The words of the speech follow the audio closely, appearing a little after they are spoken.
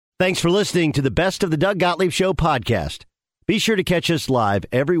Thanks for listening to the Best of the Doug Gottlieb Show podcast. Be sure to catch us live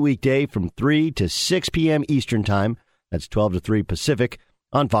every weekday from 3 to 6 p.m. Eastern Time. That's 12 to 3 Pacific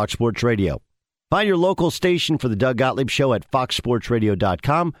on Fox Sports Radio. Find your local station for the Doug Gottlieb Show at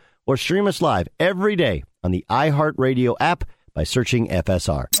foxsportsradio.com or stream us live every day on the iHeartRadio app by searching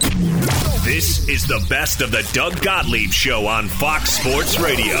FSR. This is the Best of the Doug Gottlieb Show on Fox Sports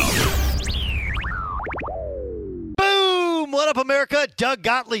Radio. What up, America? Doug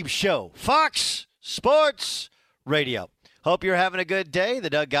Gottlieb Show, Fox Sports Radio. Hope you're having a good day. The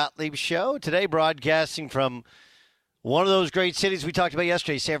Doug Gottlieb Show. Today broadcasting from one of those great cities we talked about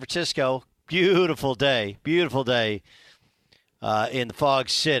yesterday, San Francisco. Beautiful day in the Fog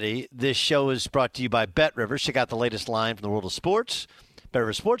City. This show is brought to you by Bet Rivers. Check out the latest line from the world of sports. Bet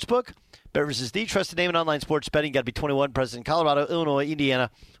Rivers Sportsbook. Bet Rivers is the trusted name in online sports betting. Got to be 21, present in Colorado, Illinois,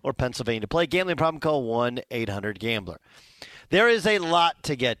 Indiana, or Pennsylvania to play. Gambling problem, call 1-800-GAMBLER. There is a lot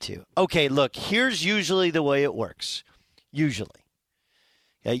to get to. Okay, look, here's usually the way it works. Usually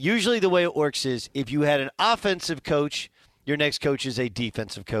the way it works is if you had an offensive coach, your next coach is a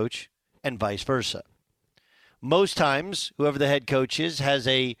defensive coach, and vice versa. Most times, whoever the head coach is has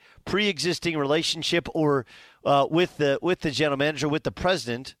a pre-existing relationship or with the general manager, with the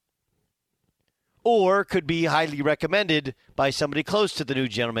president, or could be highly recommended by somebody close to the new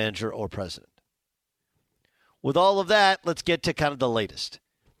general manager or president. With all of that, let's get to kind of the latest.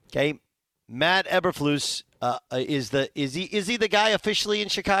 Okay, Matt Eberflus is he the guy officially in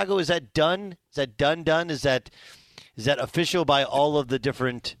Chicago? Is that done? Is that done? Is that official by all of the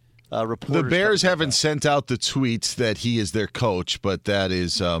different reporters? The Bears haven't sent out the tweets that he is their coach, but that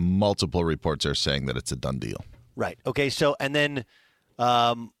is multiple reports are saying that it's a done deal. Right. Okay. So and then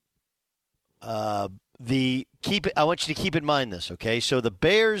I want you to keep in mind this. Okay. So the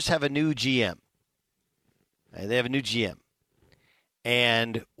Bears have a new GM. They have a new GM.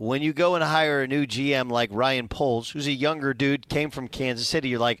 And when you go and hire a new GM like Ryan Poles, who's a younger dude, came from Kansas City,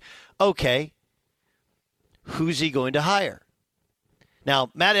 you're like, okay, who's he going to hire?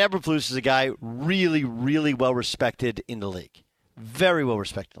 Now, Matt Eberflus is a guy really, really well-respected in the league. Very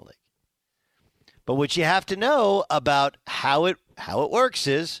well-respected in the league. But what you have to know about how it works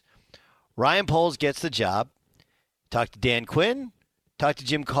is Ryan Poles gets the job. Talk to Dan Quinn. Talk to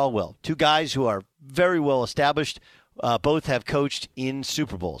Jim Caldwell, two guys who are very well established. Both have coached in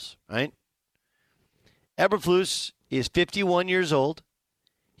Super Bowls, right? Eberflus is 51 years old.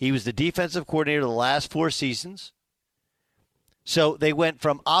 He was the defensive coordinator the last 4 seasons. So they went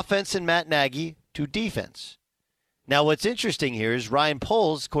from offense and Matt Nagy to defense. Now, what's interesting here is Ryan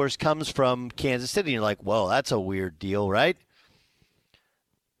Poles, of course, comes from Kansas City. You're like, whoa, that's a weird deal, right?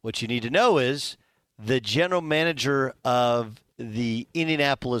 What you need to know is the general manager of the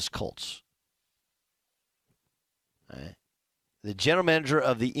Indianapolis Colts. Right. The general manager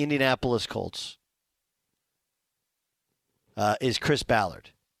of the Indianapolis Colts is Chris Ballard.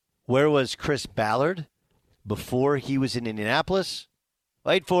 Where was Chris Ballard before he was in Indianapolis?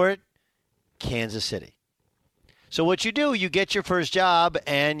 Wait for it. Kansas City. So what you do, you get your first job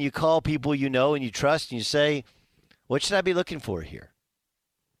and you call people you know and you trust and you say, what should I be looking for here?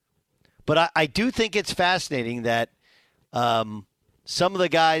 But I do think it's fascinating that some of the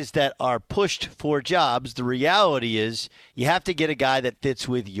guys that are pushed for jobs, the reality is you have to get a guy that fits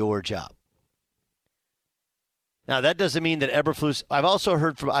with your job. Now, that doesn't mean that Eberflus –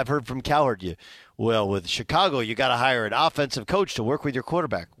 I've heard from Cowherd, well, with Chicago, you got to hire an offensive coach to work with your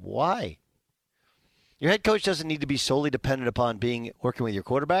quarterback. Why? Your head coach doesn't need to be solely dependent upon working with your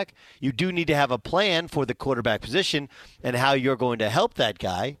quarterback. You do need to have a plan for the quarterback position and how you're going to help that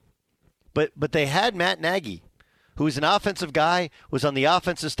guy. But they had Matt Nagy, who's an offensive guy, was on the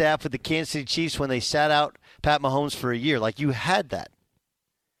offensive staff with the Kansas City Chiefs when they sat out Pat Mahomes for a year. Like, you had that.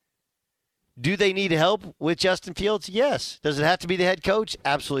 Do they need help with Justin Fields? Yes. Does it have to be the head coach?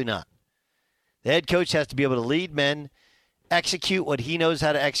 Absolutely not. The head coach has to be able to lead men, execute what he knows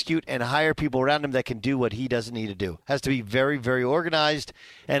how to execute, and hire people around him that can do what he doesn't need to do. Has to be very, very organized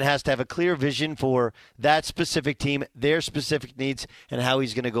and has to have a clear vision for that specific team, their specific needs, and how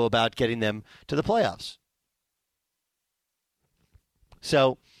he's going to go about getting them to the playoffs.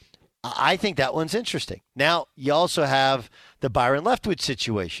 So I think that one's interesting. Now, you also have the Byron Leftwich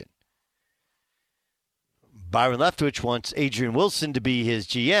situation. Byron Leftwich wants Adrian Wilson to be his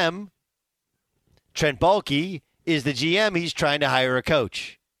GM. Trent Baalke is the GM. He's trying to hire a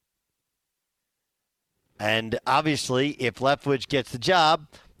coach. And obviously, if Leftwich gets the job,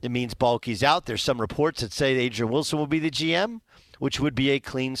 it means Baalke's out. There's some reports that say Adrian Wilson will be the GM, which would be a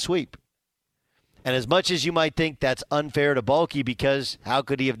clean sweep. And as much as you might think that's unfair to Baalke because how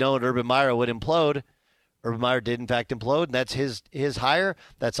could he have known Urban Meyer would implode, Urban Meyer did, in fact, implode, and that's his hire.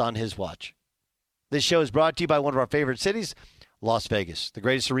 That's on his watch. This show is brought to you by one of our favorite cities, Las Vegas, the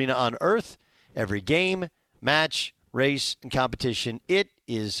greatest arena on earth. Every game, match, race, and competition, it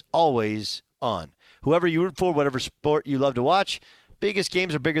is always on. Whoever you root for, whatever sport you love to watch, biggest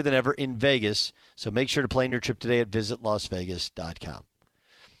games are bigger than ever in Vegas, so make sure to plan your trip today at visitlasvegas.com.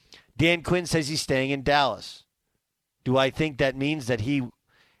 Dan Quinn says he's staying in Dallas. Do I think that means that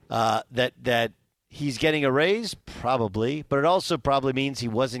that he's getting a raise? Probably, but it also probably means he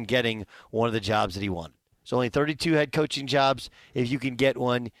wasn't getting one of the jobs that he wanted. There's only 32 head coaching jobs. If you can get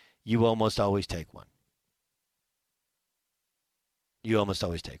one, you almost always take one. You almost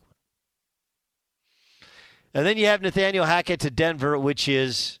always take one. And then you have Nathaniel Hackett to Denver, which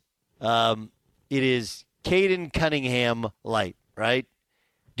is, it is Caden Cunningham light, right?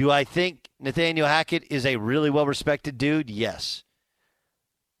 Do I think Nathaniel Hackett is a really well-respected dude? Yes.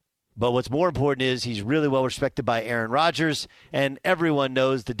 But what's more important is he's really well-respected by Aaron Rodgers, and everyone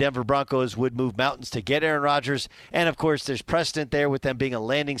knows the Denver Broncos would move mountains to get Aaron Rodgers. And, of course, there's precedent there with them being a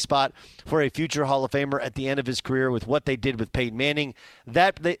landing spot for a future Hall of Famer at the end of his career with what they did with Peyton Manning.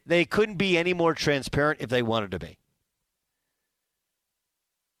 That they couldn't be any more transparent if they wanted to be.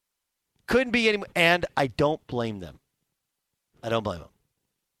 Couldn't be any, and I don't blame them. I don't blame them.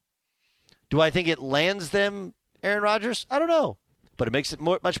 Do I think it lands them Aaron Rodgers? I don't know. But it makes it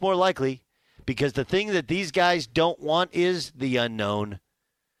much more likely because the thing that these guys don't want is the unknown.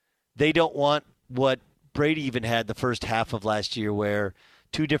 They don't want what Brady even had the first half of last year where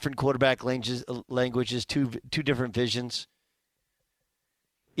two different quarterback languages, two different visions.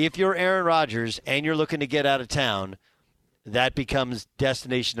 If you're Aaron Rodgers and you're looking to get out of town, that becomes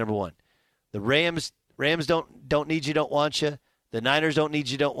destination number one. The Rams don't need you, don't want you. The Niners don't need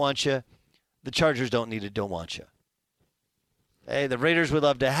you, don't want you. The Chargers don't need it, don't want you. Hey, the Raiders would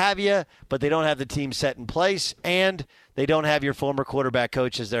love to have you, but they don't have the team set in place, and they don't have your former quarterback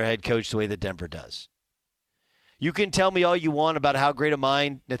coach as their head coach the way that Denver does. You can tell me all you want about how great a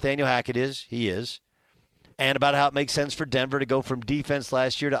mind Nathaniel Hackett is. He is. And about how it makes sense for Denver to go from defense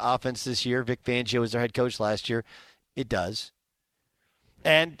last year to offense this year. Vic Fangio was their head coach last year. It does.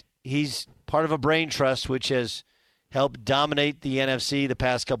 And he's part of a brain trust which has helped dominate the NFC the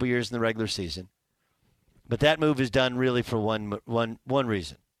past couple years in the regular season. But that move is done really for one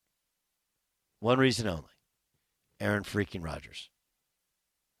reason. One reason only. Aaron freaking Rodgers.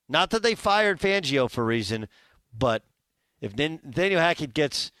 Not that they fired Fangio for a reason, but if Nathaniel Hackett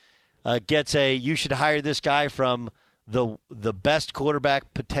gets a you should hire this guy from the best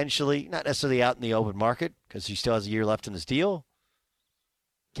quarterback potentially, not necessarily out in the open market because he still has a year left in his deal,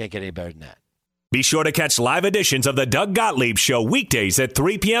 can't get any better than that. Be sure to catch live editions of the Doug Gottlieb Show weekdays at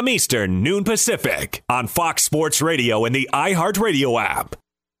 3 p.m. Eastern, noon Pacific, on Fox Sports Radio and the iHeartRadio app.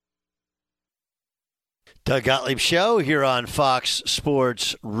 Doug Gottlieb Show here on Fox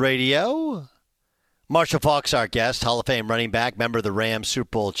Sports Radio. Marshall Faulk's our guest, Hall of Fame running back, member of the Rams Super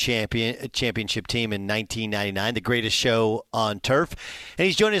Bowl championship team in 1999, the greatest show on turf. And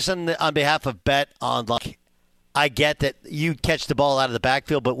he's joining us on behalf of Bet Online. I get that you catch the ball out of the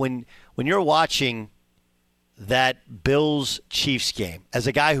backfield, but when you're watching that Bills-Chiefs game, as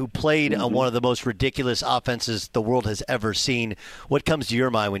a guy who played on one of the most ridiculous offenses the world has ever seen, what comes to your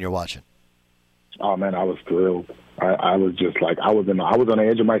mind when you're watching? Oh man, I was thrilled. I was just like I was on the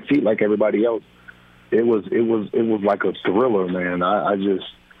edge of my seat like everybody else. It was like a thriller, man. I just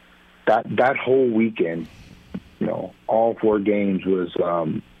that whole weekend, all four games was.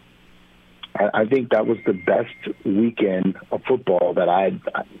 I think that was the best weekend of football that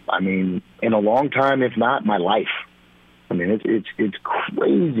I mean, in a long time, if not my life. I mean, it's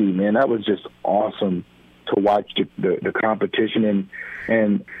crazy, man. That was just awesome to watch the competition,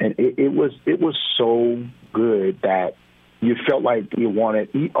 and it was so good that you felt like you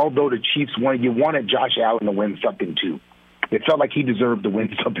wanted, although the Chiefs won, you wanted Josh Allen to win something too. It felt like he deserved to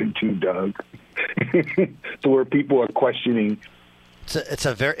win something too, Doug. So where people are questioning. It's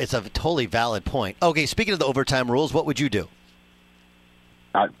a totally valid point. Okay, speaking of the overtime rules, what would you do?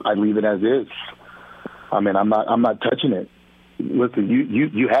 I leave it as is. I mean, I'm not touching it. Listen,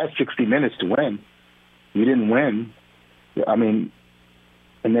 you had 60 minutes to win. You didn't win. I mean,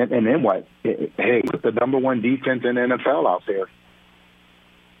 and then what? Hey, put the number one defense in the NFL out there.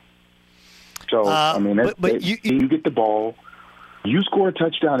 So I mean, you get the ball, you score a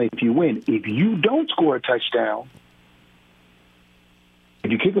touchdown if you win. If you don't score a touchdown. If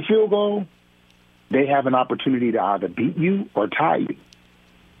you kick a field goal, they have an opportunity to either beat you or tie you.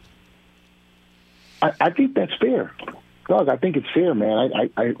 I think that's fair. Doug, I think it's fair, man.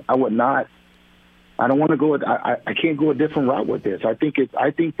 I would not. I don't want to go. I can't go a different route with this. I think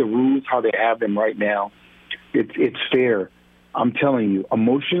the rules how they have them right now It's fair. I'm telling you,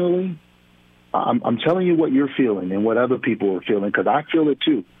 emotionally, I'm telling you what you're feeling and what other people are feeling, because I feel it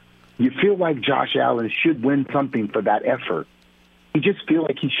too. You feel like Josh Allen should win something for that effort. You just feel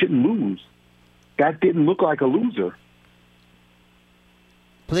like he shouldn't lose. That didn't look like a loser.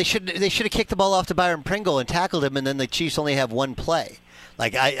 Well, they should have kicked the ball off to Byron Pringle and tackled him, and then the Chiefs only have one play.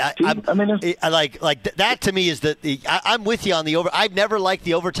 Like that to me is I'm with you on the over. I've never liked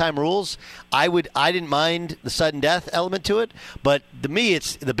the overtime rules. I didn't mind the sudden death element to it, but to me,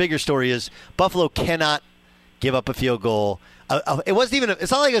 it's the bigger story is Buffalo cannot give up a field goal. It wasn't even.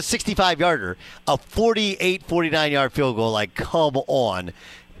 It's not like a 65-yarder, a 48, 49-yard field goal. Like, come on,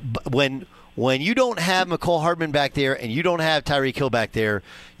 when you don't have McCole Hardman back there and you don't have Tyreek Hill back there,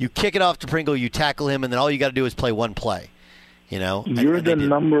 you kick it off to Pringle, you tackle him, and then all you got to do is play one play. You know, you're the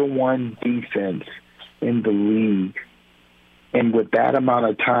number one defense in the league, and with that amount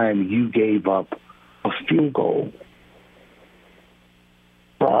of time, you gave up a field goal.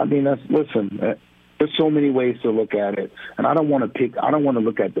 Well, I mean, listen. There's so many ways to look at it, and I don't want to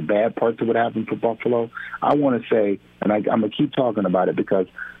look at the bad parts of what happened for Buffalo. I want to say, and I'm gonna keep talking about it, because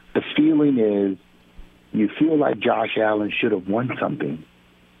the feeling is you feel like Josh Allen should have won something.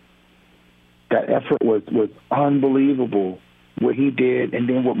 That effort was unbelievable, what he did, and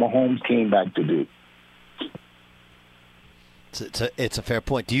then what Mahomes came back to do. It's a fair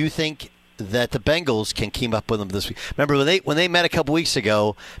point. Do you think that the Bengals can keep up with them this week? Remember when they met a couple weeks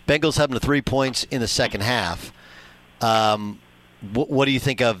ago, Bengals had them to 3 points in the second half. What do you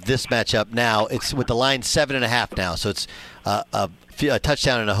think of this matchup now? It's with the line 7.5 now, so it's a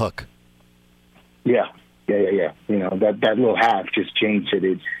touchdown and a hook. Yeah. You know, that little half just changed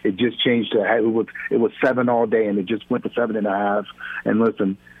it. It just changed it was 7 all day, and it just went to 7.5. And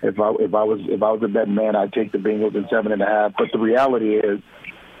listen, if I was a betting man, I'd take the Bengals in 7.5. But the reality is,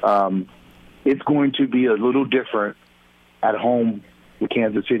 it's going to be a little different at home with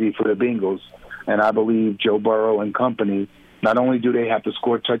Kansas City for the Bengals. And I believe Joe Burrow and company, not only do they have to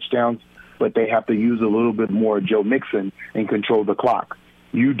score touchdowns, but they have to use a little bit more Joe Mixon and control the clock.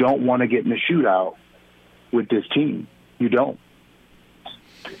 You don't want to get in a shootout with this team. You don't.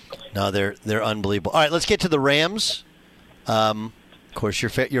 No, they're unbelievable. All right, let's get to the Rams. Of course,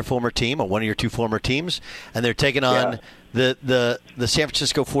 your former team, or one of your two former teams, and they're taking on the San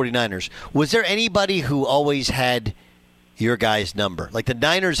Francisco 49ers. Was there anybody who always had your guy's number? Like the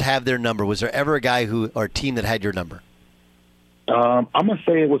Niners have their number. Was there ever a guy or a team that had your number? I'm gonna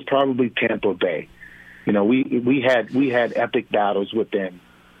say it was probably Tampa Bay. You know, we had epic battles with them.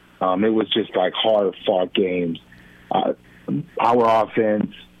 It was just like hard fought games. Our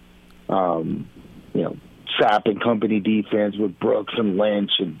offense, Sapp and company defense with Brooks and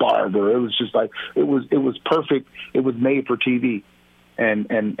Lynch and Barber. It was just like it was perfect. It was made for TV.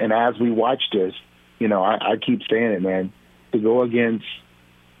 And as we watch this, you know, I keep saying it, man, to go against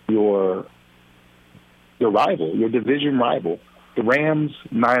your rival, your division rival. The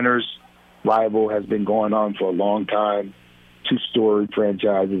Rams-Niners rival has been going on for a long time. Two storied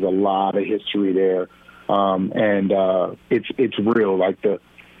franchises, a lot of history there, and it's real. Like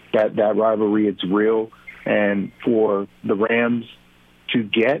that rivalry, it's real. And for the Rams to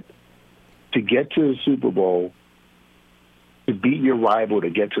get to the Super Bowl, to beat your rival to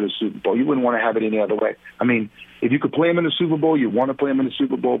get to the Super Bowl, you wouldn't want to have it any other way. I mean, if you could play them in the Super Bowl, you want to play them in the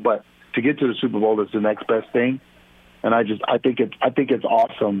Super Bowl, but to get to the Super Bowl is the next best thing. And I think it's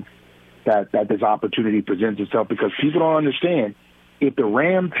awesome that this opportunity presents itself, because people don't understand, if the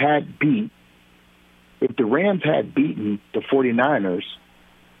Rams had beaten the 49ers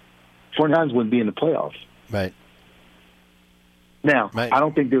wouldn't be in the playoffs. Right. Now, I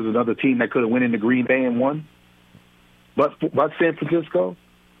don't think there's another team that could have went into Green Bay and won, but San Francisco.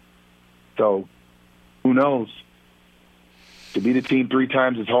 So, who knows? To beat a team 3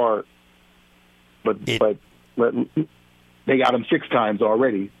 times is hard, but they got them 6 times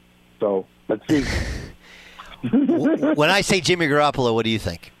already. So let's see. When I say Jimmy Garoppolo, what do you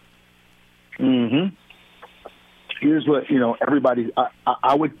think? Mm-hmm. Here's what, everybody.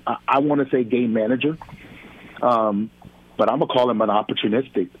 I want to say game manager, but I'm gonna call him an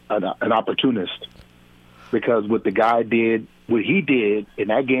opportunist, because what the guy did, what he did in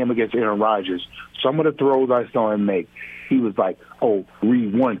that game against Aaron Rodgers, some of the throws I saw him make, he was like,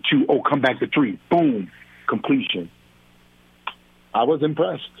 read 1, 2, come back to 3, boom, completion. I was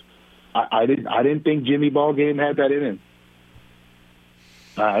impressed. I didn't think Jimmy Ballgame had that in him.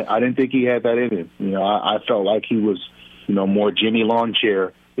 I didn't think he had that in him. I felt like he was, more Jimmy Lawn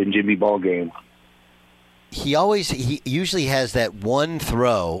Chair than Jimmy Ballgame. He usually has that one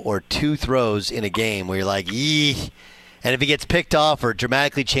throw or 2 throws in a game where you're like, yee, And if he gets picked off or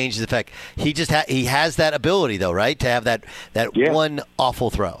dramatically changes the effect, he has that ability, though, right, to have that one awful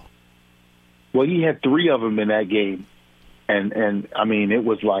throw. Well, he had 3 of them in that game. And I mean, it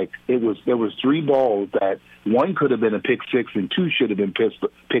was like there was 3 balls that one could have been a pick six and 2 should have been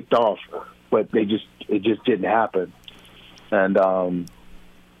picked off, but it just didn't happen. And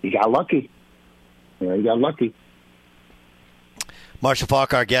he got lucky. He got lucky. Marshall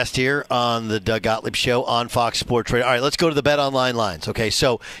Faulk, our guest here on the Doug Gottlieb Show on Fox Sports Radio. All right, let's go to the Bet Online lines. Okay,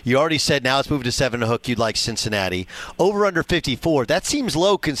 so you already said now it's moved to 7 to hook. You'd like Cincinnati. Over under 54. That seems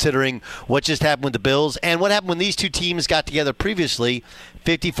low considering what just happened with the Bills and what happened when these two teams got together previously.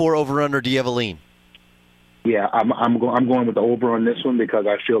 54 over under. Do you have a lean? Yeah, I'm going with the over on this one because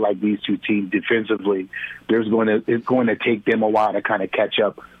I feel like these two teams defensively, it's going to take them a while to kind of catch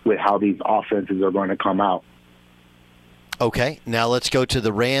up with how these offenses are going to come out. Okay, now let's go to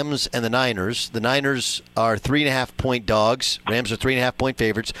the Rams and the Niners. The Niners are 3.5-point dogs. Rams are 3.5-point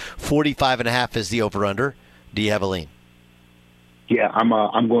favorites. 45.5 is the over/under. Do you have a lean? Yeah,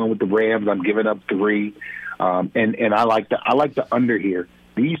 I'm going with the Rams. I'm giving up 3, and I like the under here.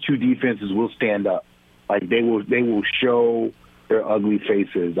 These two defenses will stand up. Like they will show their ugly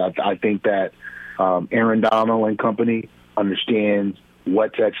faces. I think that Aaron Donald and company understands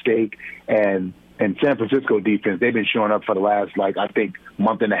what's at stake, and San Francisco defense, they've been showing up for the last, I think,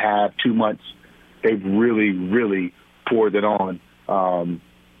 month and a half, 2 months. They've really, really poured it on.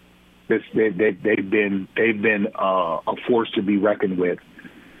 They've been a force to be reckoned with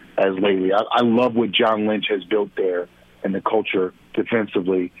as lately. I love what John Lynch has built there and the culture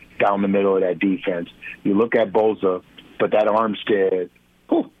defensively down the middle of that defense. You look at Bosa, but that Armstead,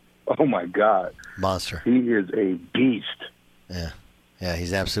 oh my God. Monster. He is a beast. Yeah,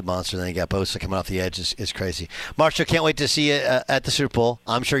 he's an absolute monster. Then you got Bosa coming off the edge. It's crazy. Marshall, can't wait to see you at the Super Bowl.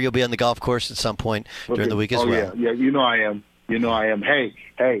 I'm sure you'll be on the golf course at some point during the week as well. Yeah, you know I am.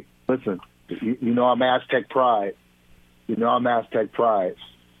 Hey, listen, you know I'm Aztec Pride.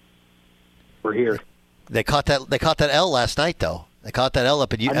 We're here. They caught that L last night, though. They caught that L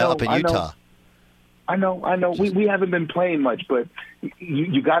up in Utah. I know. We haven't been playing much, but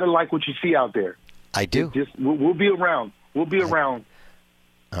you got to like what you see out there. I do. We'll be around. We'll be around.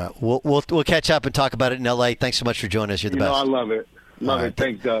 All right, we'll catch up and talk about it in L.A. Thanks so much for joining us. You're the best. I love it. Love it.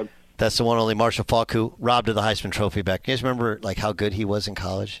 Thanks, Doug. That's the one and only Marshall Faulk, who robbed of the Heisman Trophy back. You guys remember how good he was in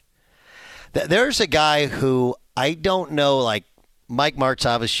college? There's a guy who I don't know. Mike Martz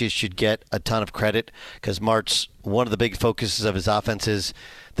obviously should get a ton of credit because Martz, one of the big focuses of his offense is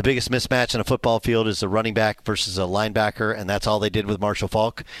the biggest mismatch on a football field is the running back versus a linebacker, and that's all they did with Marshall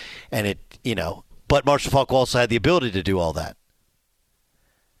Faulk. And but Marshall Faulk also had the ability to do all that.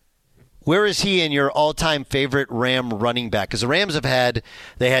 Where is he in your all-time favorite Ram running back? Because the Rams had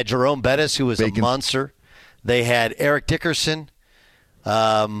Jerome Bettis, who was a monster. They had Eric Dickerson.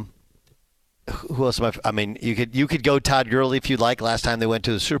 Who else you could go Todd Gurley if you'd like. Last time they went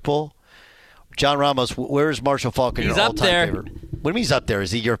to the Super Bowl. John Ramos, where is Marshall Faulk in your all-time favorite? What do you mean he's up there?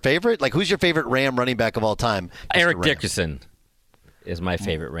 Is he your favorite? Who's your favorite Ram running back of all time? Eric Dickerson is my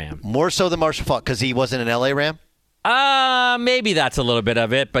favorite Ram. More so than Marshall Faulk because he wasn't an L.A. Ram? Maybe that's a little bit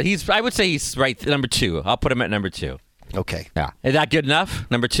of it, but I would say he's right number 2. I'll put him at number 2. Okay. Yeah. Is that good enough?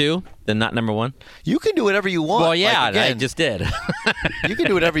 Number 2? Then not number 1? You can do whatever you want. Well, yeah, I just did. You can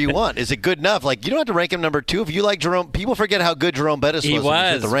do whatever you want. Is it good enough? You don't have to rank him number 2. If you like Jerome, people forget how good Jerome Bettis was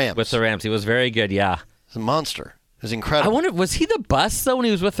with the Rams. With the Rams. He was very good, yeah. He's a monster. It was incredible. I wonder, was he the bust, though, when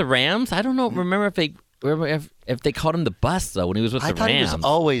he was with the Rams? I don't know. Remember if they called him the bust, though, when he was with the Rams. I thought he was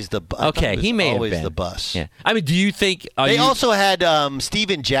always the bust. Okay, he may have been. Always the bust. Yeah. I mean, do you think... They also had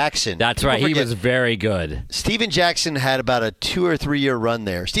Steven Jackson. That's right. He was very good. Steven Jackson had about a 2 or 3 year run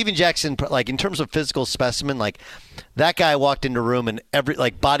there. Steven Jackson, in terms of physical specimen, that guy walked into a room and every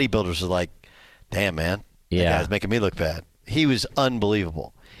bodybuilders were like, damn, man. Yeah. That guy's making me look bad. He was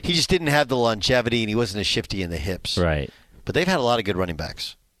unbelievable. He just didn't have the longevity and he wasn't as shifty in the hips. Right. But they've had a lot of good running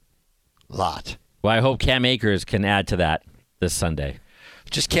backs. A lot. Well, I hope Cam Akers can add to that this Sunday.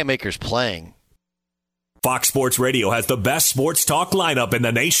 Just Cam Akers playing. Fox Sports Radio has the best sports talk lineup in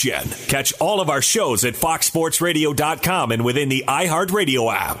the nation. Catch all of our shows at foxsportsradio.com and within the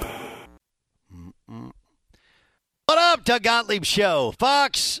iHeartRadio app. What up, Doug Gottlieb Show,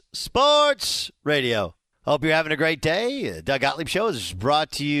 Fox Sports Radio. Hope you're having a great day. The Doug Gottlieb Show is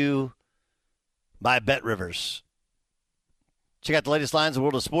brought to you by Bet Rivers. Check out the latest lines in the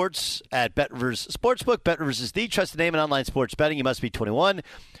world of sports at Bet Rivers Sportsbook. Bet Rivers is the trusted name in online sports betting. You must be 21,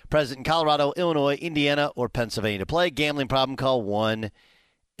 present in Colorado, Illinois, Indiana, or Pennsylvania to play. Gambling problem, call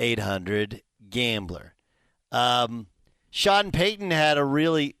 1-800-GAMBLER. Sean Payton had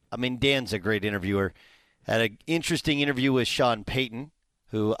Dan's a great interviewer. Had an interesting interview with Sean Payton,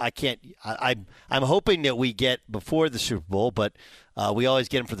 who I'm hoping that we get before the Super Bowl, but we always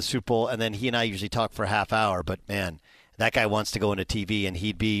get him for the Super Bowl, and then he and I usually talk for a half hour. But, man, that guy wants to go into TV, and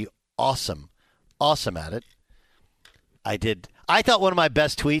he'd be awesome at it. I thought one of my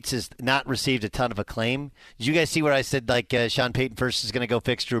best tweets is not received a ton of acclaim. Did you guys see where I said, like, Sean Payton first is going to go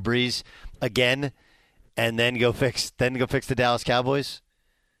fix Drew Brees again and then go fix the Dallas Cowboys?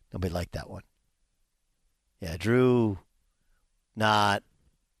 Nobody liked that one. Yeah, Drew, not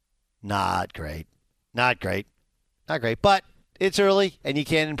great. Not great. But it's early, and you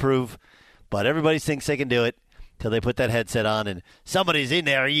can't improve. But everybody thinks they can do it till they put that headset on, and somebody's in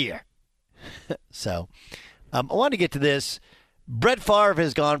their ear. So I want to get to this. Brett Favre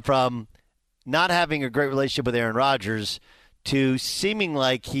has gone from not having a great relationship with Aaron Rodgers to seeming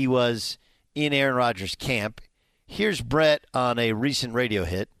like he was in Aaron Rodgers' camp. Here's Brett on a recent radio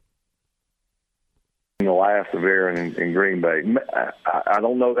hit. The last of Aaron in Green Bay. I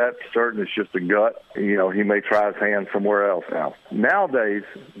don't know that for certain. It's just a gut. He may try his hand somewhere else now. Nowadays,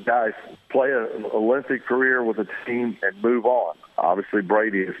 guys play a lengthy career with a team and move on. Obviously,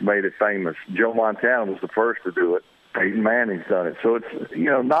 Brady has made it famous. Joe Montana was the first to do it. Peyton Manning's done it. So it's,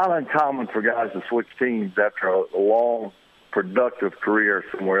 not uncommon for guys to switch teams after a long, productive career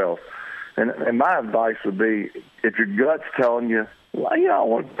somewhere else. And my advice would be, if your gut's telling you, I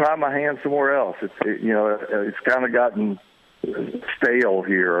want to try my hand somewhere else. It's kind of gotten stale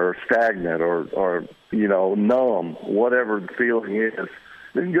here, or stagnant, or numb, whatever the feeling is.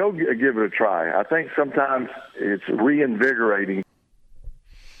 Then go give it a try. I think sometimes it's reinvigorating.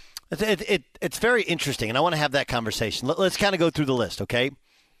 It's very interesting, and I want to have that conversation. Let's kind of go through the list, okay?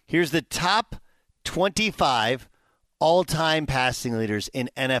 Here's the top 25 all-time passing leaders in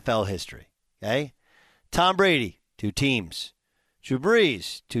NFL history, okay? Tom Brady, 2 teams. Drew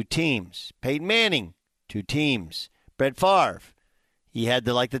Brees, 2 teams. Peyton Manning, 2 teams. Brett Favre, he had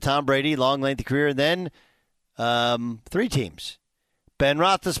the Tom Brady, long, lengthy career, and then 3 teams. Ben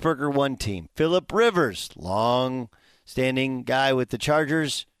Roethlisberger, 1 team. Phillip Rivers, long-standing guy with the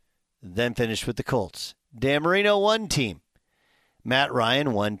Chargers, then finished with the Colts. Dan Marino, 1 team. Matt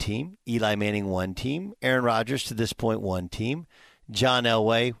Ryan, 1 team. Eli Manning, 1 team. Aaron Rodgers, to this point, 1 team. John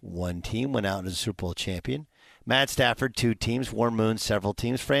Elway, 1 team, went out as a Super Bowl champion. Matt Stafford, 2 teams. Warren Moon, several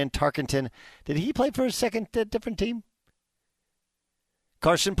teams. Fran Tarkenton, did he play for a second different team?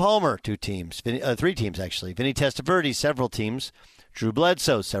 Carson Palmer, 2 teams. 3 teams, actually. Vinny Testaverde, several teams. Drew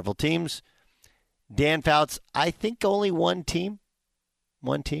Bledsoe, several teams. Dan Fouts, I think only 1 team.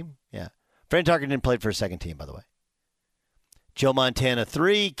 1 team, yeah. Fran Tarkenton played for a second team, by the way. Joe Montana,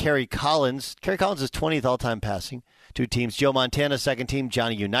 3. Kerry Collins. Kerry Collins is 20th all-time passing. 2 teams. Joe Montana, second team.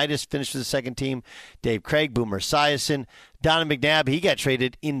 Johnny Unitas finished with the second team. Dave Craig, Boomer Esiason. Donovan McNabb, he got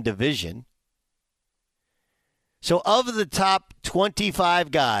traded in division. So of the top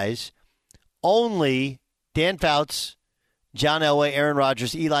 25 guys, only Dan Fouts, John Elway, Aaron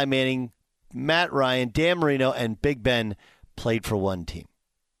Rodgers, Eli Manning, Matt Ryan, Dan Marino, and Big Ben played for 1 team.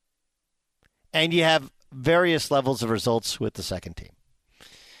 And you have various levels of results with the second team.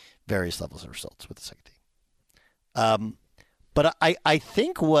 But I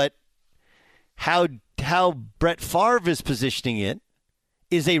think how Brett Favre is positioning it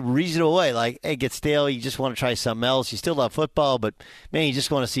is a reasonable way. Like, hey, get stale, you just want to try something else. You still love football, but, man, you just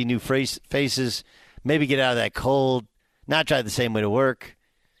want to see new faces, maybe get out of that cold, not drive the same way to work.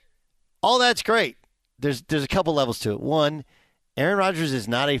 All that's great. There's a couple levels to it. 1, Aaron Rodgers is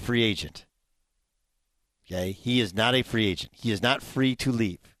not a free agent. Okay, he is not a free agent. He is not free to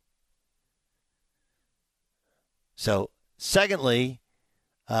leave. So, secondly,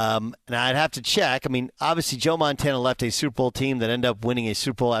 and I'd have to check. I mean, obviously, Joe Montana left a Super Bowl team that ended up winning a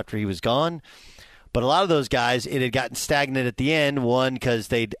Super Bowl after he was gone. But a lot of those guys, it had gotten stagnant at the end. 1, because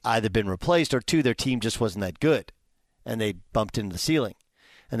they'd either been replaced, or 2, their team just wasn't that good. And they bumped into the ceiling.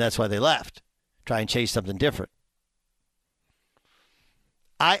 And that's why they left. Try and chase something different.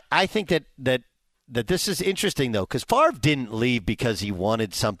 I think that this is interesting, though, because Favre didn't leave because he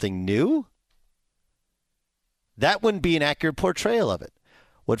wanted something new. That wouldn't be an accurate portrayal of it.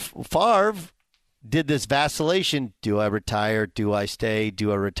 What Favre did, this vacillation, do I retire, do I stay,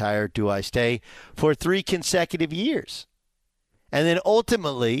 do I retire, do I stay, for 3 consecutive years. And then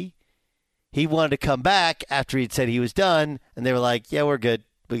ultimately, he wanted to come back after he'd said he was done, and they were like, yeah, we're good.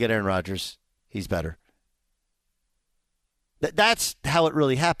 We got Aaron Rodgers. He's better. That's how it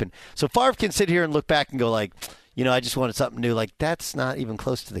really happened. So Favre can sit here and look back and go like, I just wanted something new. Like, that's not even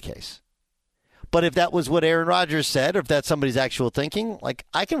close to the case. But if that was what Aaron Rodgers said, or if that's somebody's actual thinking, like,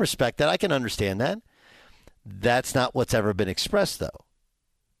 I can respect that. I can understand that. That's not what's ever been expressed, though.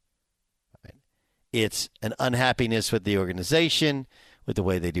 Right. It's an unhappiness with the organization, with the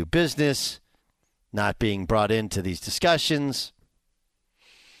way they do business, not being brought into these discussions.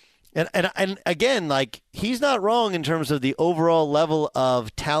 And again, like, he's not wrong in terms of the overall level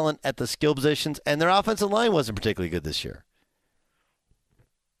of talent at the skill positions, and their offensive line wasn't particularly good this year.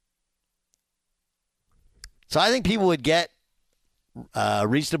 So I think people would get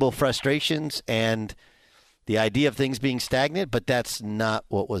reasonable frustrations and the idea of things being stagnant, but that's not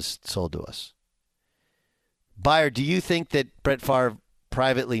what was sold to us. Buyer, do you think that Brett Favre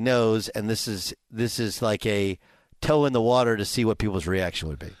privately knows, and this is like a toe in the water to see what people's reaction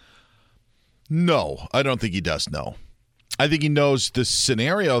would be? No, I don't think he does know. I think he knows the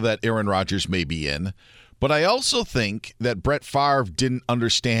scenario that Aaron Rodgers may be in, but I also think that Brett Favre didn't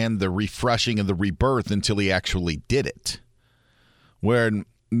understand the refreshing and the rebirth until he actually did it. Where,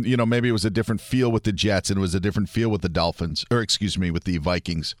 you know, maybe it was a different feel with the Jets and it was a different feel with the Dolphins, or excuse me, with the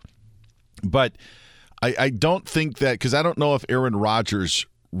Vikings. But I don't think that, because I don't know if Aaron Rodgers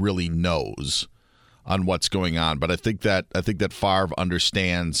really knows on what's going on, but I think that Favre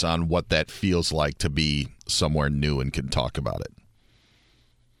understands on what that feels like to be somewhere new and can talk about it.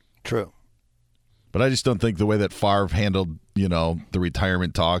 True. But I just don't think the way that Favre handled, you know, the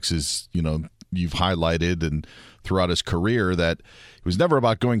retirement talks is, you know, you've highlighted and throughout his career that it was never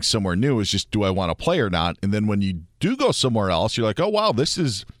about going somewhere new. It was just, do I want to play or not? And then when you do go somewhere else, you're like, oh, wow, this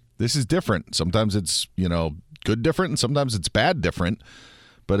is different. Sometimes it's, you know, good different and sometimes it's bad different.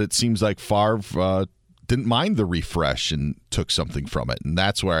 But it seems like Favre didn't mind the refresh and took something from it. And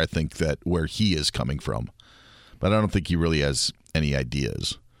that's where I think that where he is coming from. But I don't think he really has any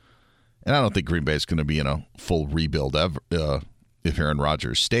ideas. And I don't think Green Bay is going to be in a full rebuild ever, if Aaron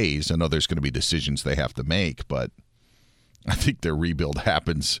Rodgers stays. I know there's going to be decisions they have to make, but I think their rebuild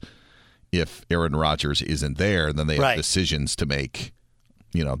happens if Aaron Rodgers isn't there, and then they have decisions to make.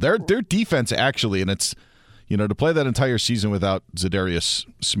 You know, their defense actually, and it's, you know, to play that entire season without Zadarius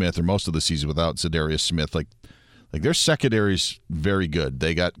Smith, or most of the season without Zadarius Smith, like their secondary is very good.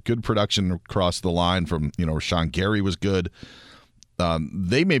 They got good production across the line from, you know, Rashawn Gary was good.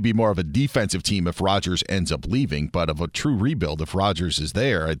 They may be more of a defensive team if Rodgers ends up leaving, but of a true rebuild, if Rodgers is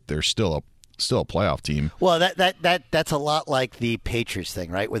there, they're still a playoff team. Well, that's a lot like the Patriots thing,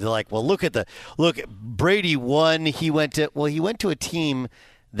 right? Where they're like, well, look, Brady won. He went to a team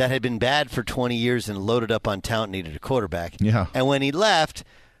that had been bad for 20 years and loaded up on talent, needed a quarterback. Yeah. And when he left,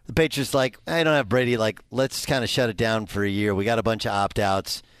 the Patriots like, I don't have Brady. Like, let's kind of shut it down for a year. We got a bunch of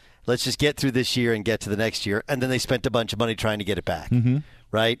opt-outs. Let's just get through this year and get to the next year. And then they spent a bunch of money trying to get it back. Mm-hmm.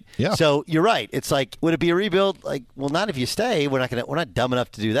 Right? Yeah. So you're right. It's like, would it be a rebuild? Like, well, not if you stay. We're not dumb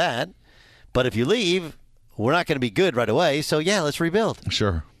enough to do that. But if you leave, we're not going to be good right away. So yeah, let's rebuild.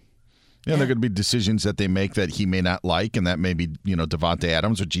 Sure. Yeah, there are going to be decisions that they make that he may not like, and that may be, you know, Devontae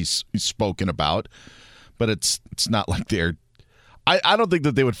Adams, which he's spoken about. But it's not like they're. I don't think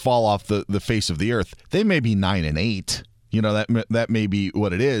that they would fall off the face of the earth. They may be 9-8. You know, that may be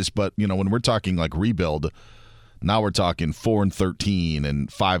what it is. But you know, when we're talking like rebuild, now we're talking 4-13 and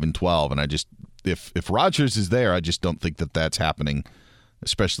 5-12. And I just, if Rodgers is there, I just don't think that that's happening,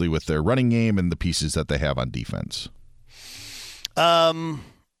 especially with their running game and the pieces that they have on defense.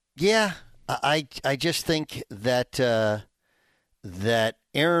 Yeah, I just think that that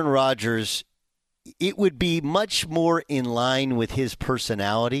Aaron Rodgers, it would be much more in line with his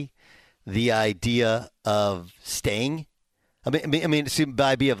personality, the idea of staying. I mean, the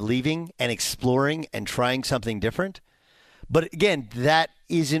idea of leaving and exploring and trying something different. But again, that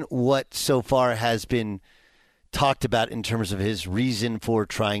isn't what so far has been talked about in terms of his reason for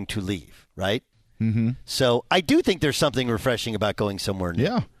trying to leave, right? Mm-hmm. So I do think there's something refreshing about going somewhere new.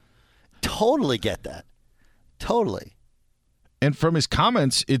 Yeah. Totally get that. Totally. And from his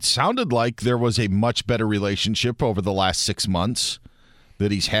comments, it sounded like there was a much better relationship over the last 6 months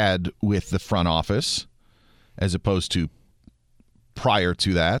that he's had with the front office as opposed to prior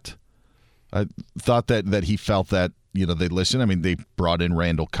to that. I thought that he felt that, you know, they listened. I mean, they brought in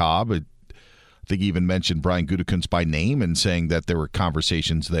Randall Cobb. I think he even mentioned Brian Gutekunst by name and saying that there were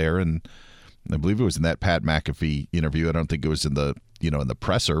conversations there. And I believe it was in that Pat McAfee interview. I don't think it was in the, you know, in the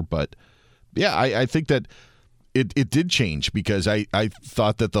presser, but yeah, I think that it did change because I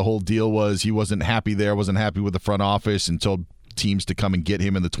thought that the whole deal was he wasn't happy there, wasn't happy with the front office and told teams to come and get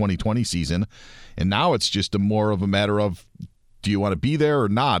him in the 2020 season. And now it's just more of a matter of, do you want to be there or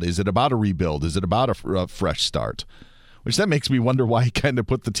not? Is it about a rebuild? Is it about a fresh start? Which that makes me wonder why he kind of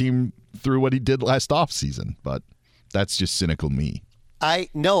put the team through what he did last offseason. But that's just cynical me. I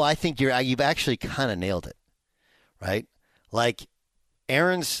think you've actually kind of nailed it, right? Like,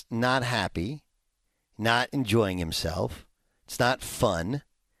 Aaron's not happy, not enjoying himself. It's not fun.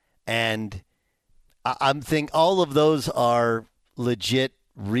 And I'm think all of those are legit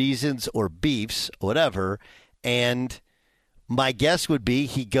reasons or beefs, whatever. And my guess would be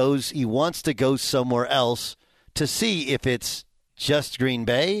he wants to go somewhere else to see if it's just Green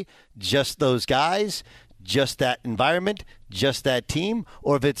Bay, just those guys, just that environment, just that team,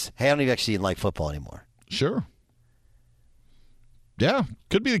 or if it's, hey, I don't even actually like football anymore. Sure. Yeah,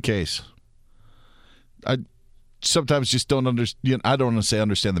 could be the case. I sometimes just don't understand. I don't want to say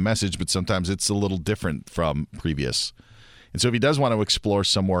understand the message, but sometimes it's a little different from previous. And so if he does want to explore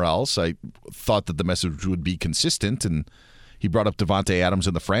somewhere else, I thought that the message would be consistent. And he brought up Davante Adams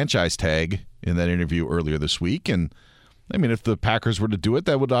and the franchise tag in that interview earlier this week. And, I mean, if the Packers were to do it,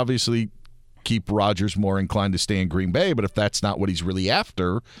 that would obviously keep Rodgers more inclined to stay in Green Bay. But if that's not what he's really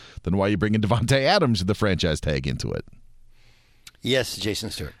after, then why are you bringing Davante Adams and the franchise tag into it? Yes,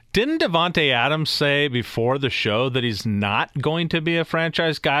 Jason Stewart. Didn't Davante Adams say before the show that he's not going to be a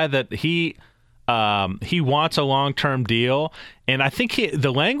franchise guy, that he wants a long-term deal? And I think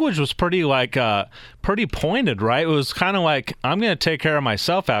the language was pretty pointed, right? It was kind of like, I'm going to take care of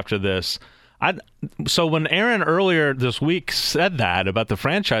myself after this. So when Aaron earlier this week said that about the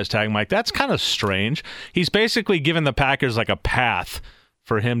franchise tag, I'm like, that's kind of strange. He's basically given the Packers like a path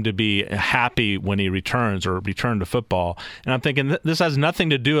for him to be happy when he returns or return to football. And I'm thinking this has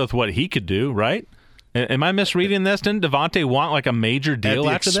nothing to do with what he could do, right? Am I misreading this? Didn't Davante want like a major deal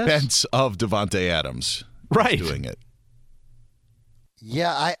after this? At the expense of Davante Adams. Right. Doing it.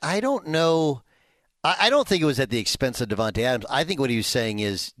 Yeah, I don't know. I don't think it was at the expense of Davante Adams. I think what he was saying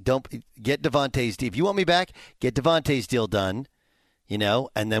is, don't get Davante's deal. If you want me back, get Davante's deal done,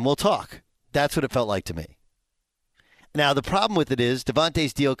 and then we'll talk. That's what it felt like to me. Now, the problem with it is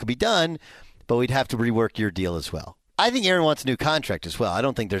Davante's deal could be done, but we'd have to rework your deal as well. I think Aaron wants a new contract as well. I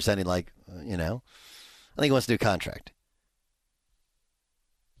don't think there's any I think he wants a new contract.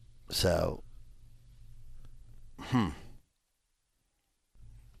 So,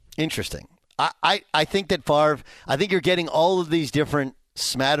 interesting. I think that Favre, I think you're getting all of these different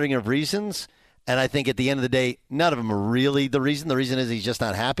smattering of reasons, and I think at the end of the day, none of them are really the reason. The reason is he's just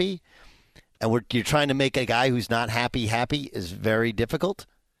not happy. And you're trying to make a guy who's not happy is very difficult.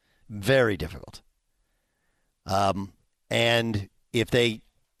 Very difficult. And if they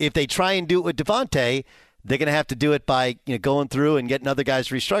try and do it with Davante, they're going to have to do it by going through and getting other guys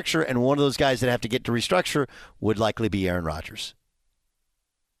to restructure, and one of those guys that have to get to restructure would likely be Aaron Rodgers.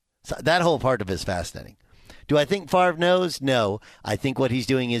 So that whole part of it is fascinating. Do I think Favre knows? No. I think what he's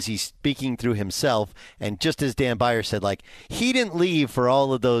doing is he's speaking through himself, and just as Dan Beyer said, he didn't leave for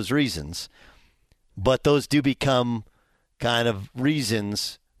all of those reasons, but those do become kind of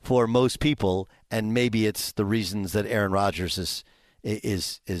reasons for most people, and maybe it's the reasons that Aaron Rodgers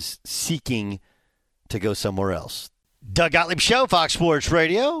is seeking to go somewhere else. Doug Gottlieb Show, Fox Sports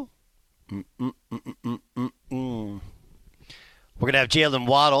Radio. We're going to have Jalen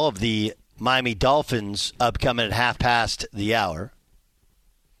Waddle of the Miami Dolphins upcoming at 1:30.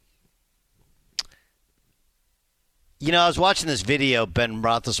 I was watching this video Ben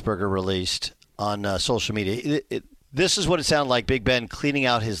Roethlisberger released on social media. This is what it sounded like, Big Ben cleaning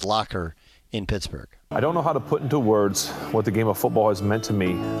out his locker in Pittsburgh. I don't know how to put into words what the game of football has meant to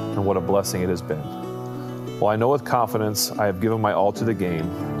me and what a blessing it has been. While I know with confidence I have given my all to the game,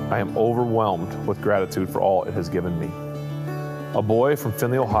 I am overwhelmed with gratitude for all it has given me. A boy from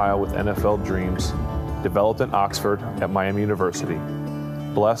Findlay, Ohio with NFL dreams, developed in Oxford at Miami University,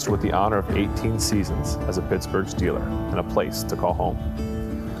 blessed with the honor of 18 seasons as a Pittsburgh Steeler and a place to call home.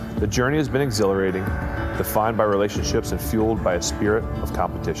 The journey has been exhilarating, defined by relationships and fueled by a spirit of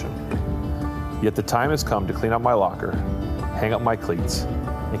competition. Yet the time has come to clean out my locker, hang up my cleats,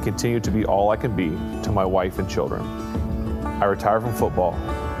 and continue to be all I can be to my wife and children. I retire from football,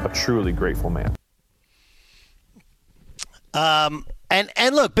 a truly grateful man.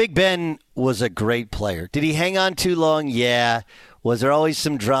 And look, Big Ben was a great player. Did he hang on too long? Yeah. Was there always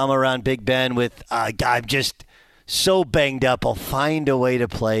some drama around Big Ben with, I'm just so banged up, I'll find a way to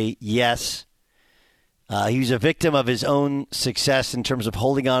play? Yes. He was a victim of his own success in terms of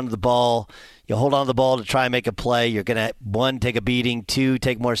holding on to the ball. You hold on to the ball to try and make a play. You're going to, 1, take a beating, 2,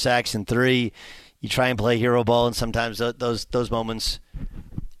 take more sacks, and 3, you try and play hero ball, and sometimes those moments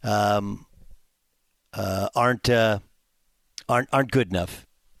aren't good enough.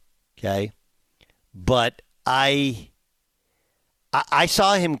 Okay, but I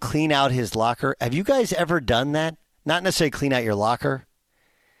saw him clean out his locker. Have you guys ever done that? Not necessarily clean out your locker,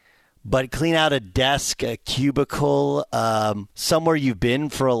 but clean out a desk, a cubicle, somewhere you've been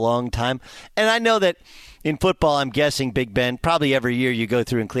for a long time. And I know that in football, I'm guessing, Big Ben, probably every year you go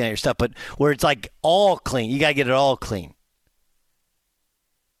through and clean out your stuff, but where it's like all clean, you got to get it all clean.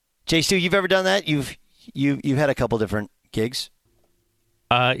 Jay Stu, you've ever done that? You've had a couple different gigs.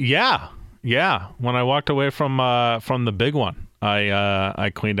 Yeah. When I walked away from the big one,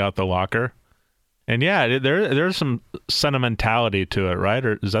 I cleaned out the locker, and there's some sentimentality to it, right?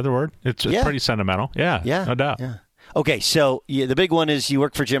 Or is that the word? It's pretty sentimental. Yeah, no doubt. Yeah. Okay, so the big one is you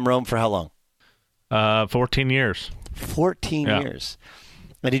worked for Jim Rome for how long? 14 years. 14 years.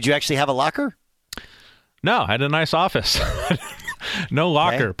 And did you actually have a locker? No, I had a nice office. No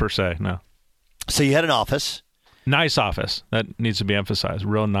locker per se. No. So you had an office. Nice office. That needs to be emphasized.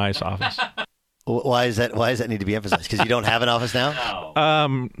 Real nice office. Why does that need to be emphasized? Because you don't have an office now?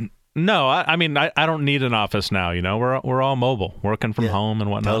 No. I mean, I don't need an office now. You know, we're all mobile, working from home and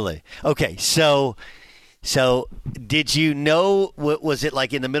whatnot. Totally. Okay. So did you know? Was it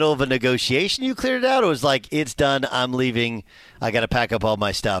like in the middle of a negotiation you cleared it out, or was like it's done? I'm leaving. I got to pack up all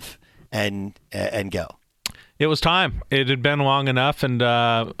my stuff and go. It was time. It had been long enough, and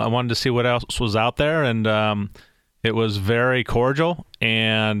I wanted to see what else was out there, and it was very cordial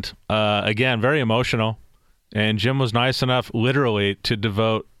and, again, very emotional. And Jim was nice enough, literally, to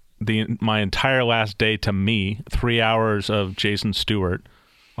devote my entire last day to me, 3 hours of Jason Stewart.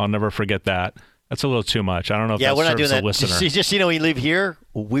 I'll never forget that. That's a little too much. I don't know if that we're not serves doing that. a listener. Just when you leave here,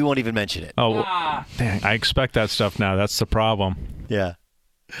 we won't even mention it. Oh, dang, I expect that stuff now. That's the problem. Yeah.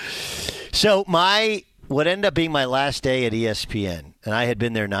 So what ended up being my last day at ESPN, and I had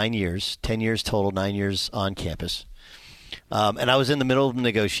been there 9 years, 10 years total, 9 years on campus, and I was in the middle of a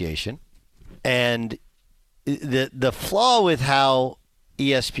negotiation. And the flaw with how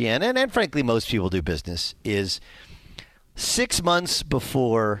ESPN, and frankly most people do business, is 6 months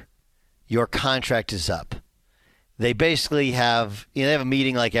before your contract is up, they basically have they have a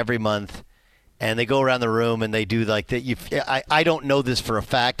meeting like every month, and they go around the room and they do like that. I don't know this for a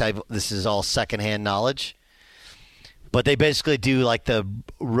fact. This is all secondhand knowledge. But they basically do like the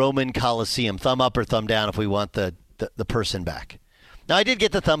Roman Colosseum, thumb up or thumb down if we want the person back. Now, I did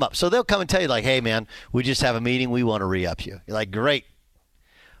get the thumb up. So they'll come and tell you like, hey, man, we just have a meeting. We want to re-up you. You're like, great.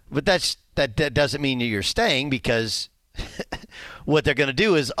 But that doesn't mean that you're staying, because what they're going to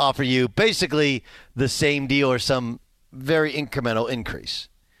do is offer you basically the same deal or some very incremental increase.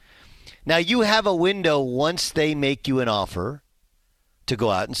 Now, you have a window once they make you an offer to go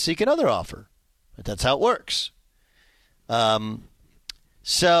out and seek another offer. But that's how it works.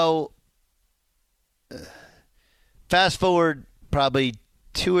 So fast forward probably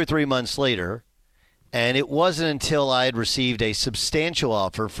 2 or 3 months later, and it wasn't until I had received a substantial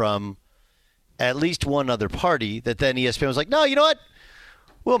offer from at least one other party that then ESPN was like, no, you know what?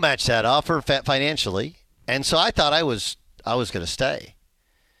 We'll match that offer financially. And so I thought I was going to stay.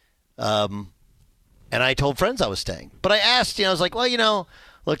 And I told friends I was staying. But I asked, I was like, well,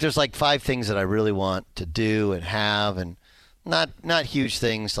 look, there's like 5 things that I really want to do and have, and not huge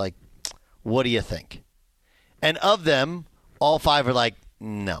things. Like, what do you think? And of them, all 5 are like,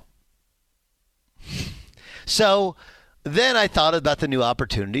 no. So then I thought about the new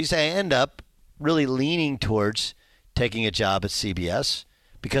opportunities. I end up really leaning towards taking a job at CBS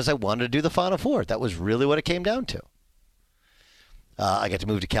because I wanted to do the Final Four. That was really what it came down to. I got to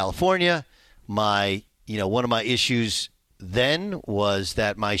move to California. One of my issues then was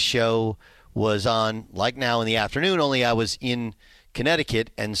that my show was on, like now, in the afternoon, only I was in Connecticut.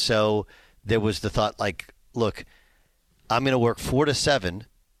 And so there was the thought, like, look, I'm going to work 4 to 7,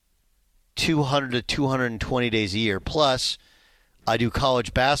 200 to 220 days a year. Plus, I do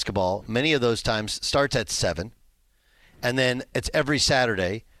college basketball. Many of those times starts at 7. And then it's every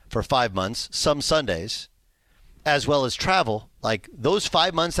Saturday for 5 months, some Sundays, as well as travel. Like those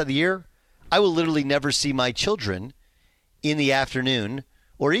 5 months of the year, I will literally never see my children in the afternoon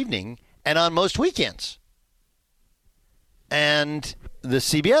or evening and on most weekends. And the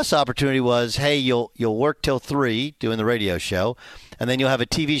CBS opportunity was, hey, you'll work till 3 doing the radio show, and then you'll have a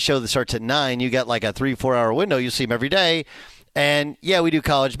TV show that starts at 9. You got like a 3-4 hour window. You'll see them every day. And yeah, we do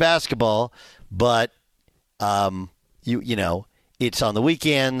college basketball, but it's on the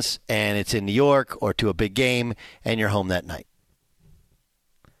weekends and it's in New York or to a big game, and you're home that night.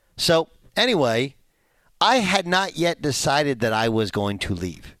 So anyway, I had not yet decided that I was going to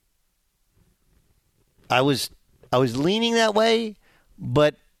leave. I was leaning that way,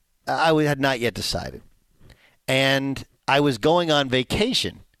 but I had not yet decided. And I was going on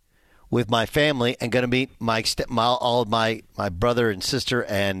vacation with my family and going to meet all of my brother and sister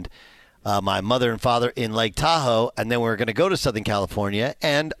and my mother and father in Lake Tahoe. And then we were going to go to Southern California.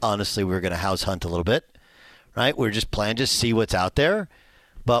 And honestly, we were going to house hunt a little bit, right? We were just planning to see what's out there.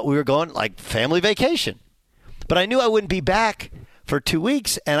 But we were going like family vacation. But I knew I wouldn't be back for 2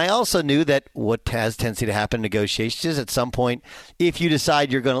 weeks. And I also knew that what has tendency to happen in negotiations is at some point, if you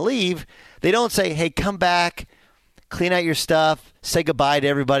decide you're going to leave, they don't say, hey, come back, clean out your stuff, say goodbye to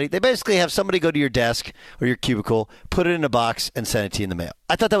everybody. They basically have somebody go to your desk or your cubicle, put it in a box, and send it to you in the mail.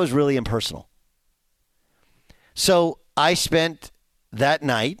 I thought that was really impersonal. So I spent that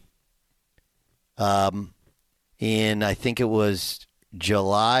night in, I think it was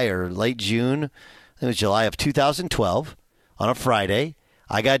July or late June. I think it was July of 2012 on a Friday.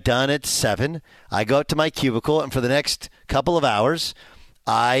 I got done at 7. I go up to my cubicle, and for the next couple of hours,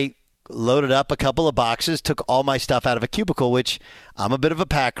 I loaded up a couple of boxes, took all my stuff out of a cubicle, which I'm a bit of a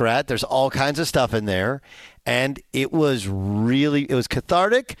pack rat. There's all kinds of stuff in there. And it was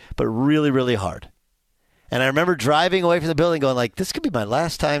cathartic, but really, really hard. And I remember driving away from the building going like, this could be my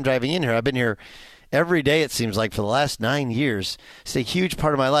last time driving in here. I've been here every day, it seems like, for the last 9 years. It's a huge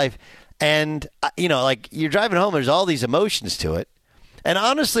part of my life. And, like you're driving home, there's all these emotions to it. And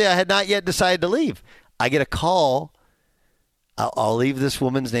honestly, I had not yet decided to leave. I get a call. I'll leave this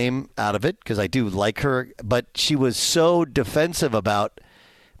woman's name out of it because I do like her. But she was so defensive about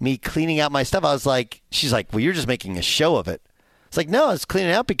me cleaning out my stuff. She's like, well, you're just making a show of it. It's like, no, I was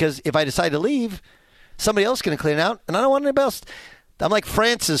cleaning it out because if I decide to leave, somebody else is going to clean it out. And I don't want anybody else. I'm like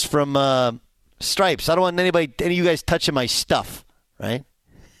Francis from Stripes. I don't want any of you guys touching my stuff, right?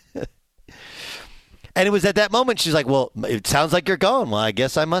 And it was at that moment she's like, well, it sounds like you're gone. Well, I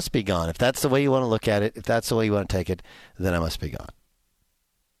guess I must be gone. If that's the way you want to look at it, if that's the way you want to take it, then I must be gone.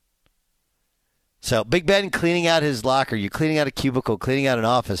 So Big Ben cleaning out his locker, you cleaning out a cubicle, cleaning out an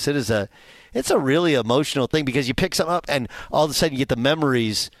office. It's a really emotional thing because you pick something up and all of a sudden you get the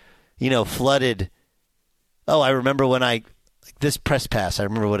memories, flooded. Oh, I remember when this press pass, I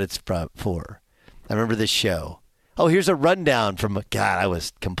remember what it's for. I remember this show. Oh, here's a rundown from, God, I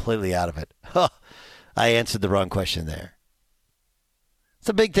was completely out of it. I answered the wrong question there. It's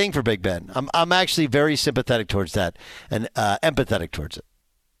a big thing for Big Ben. I'm actually very sympathetic towards that and empathetic towards it.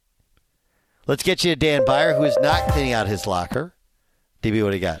 Let's get you to Dan Byer, who is not cleaning out his locker. DB,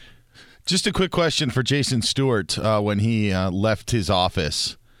 what do you got? Just a quick question for Jason Stewart when he left his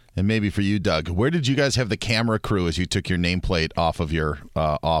office, and maybe for you, Doug. Where did you guys have the camera crew as you took your nameplate off of your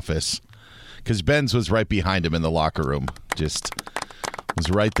office? Because Ben's was right behind him in the locker room. Just was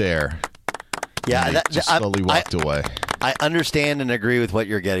right there. Yeah, just slowly walked away. I understand and agree with what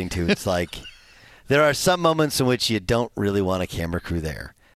you're getting to. It's like there are some moments in which you don't really want a camera crew there.